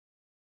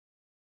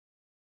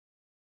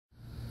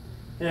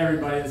Hey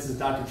everybody, this is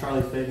Dr.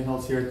 Charles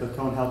Fagenholz here at the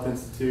Cohn Health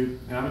Institute,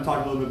 and I'm going to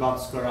talk a little bit about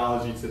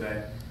sclerology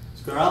today.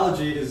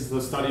 Sclerology is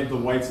the study of the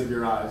whites of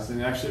your eyes,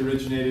 and it actually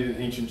originated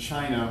in ancient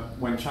China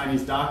when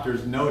Chinese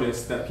doctors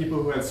noticed that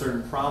people who had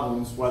certain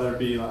problems, whether it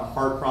be a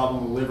heart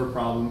problem, a liver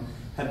problem,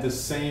 had the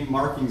same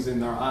markings in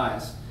their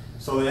eyes.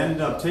 So they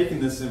ended up taking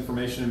this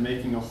information and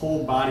making a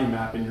whole body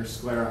map in your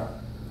sclera.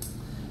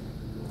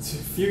 A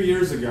few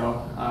years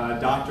ago, a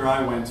doctor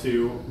I went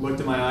to looked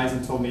at my eyes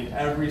and told me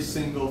every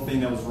single thing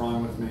that was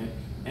wrong with me.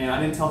 And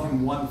I didn't tell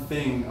him one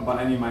thing about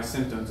any of my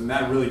symptoms, and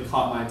that really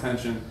caught my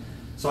attention.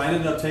 So I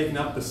ended up taking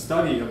up the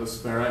study of the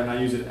sclera, and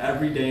I use it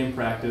every day in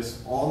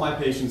practice. All my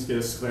patients get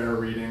a sclera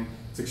reading.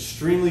 It's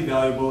extremely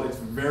valuable, it's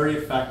very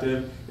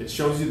effective, it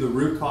shows you the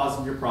root cause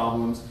of your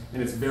problems,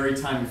 and it's very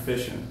time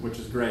efficient, which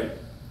is great.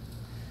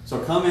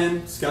 So come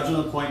in, schedule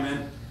an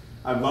appointment.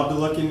 I'd love to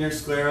look in your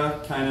sclera,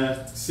 kind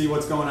of see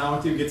what's going on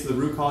with you, get to the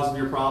root cause of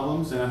your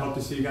problems, and I hope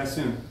to see you guys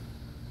soon.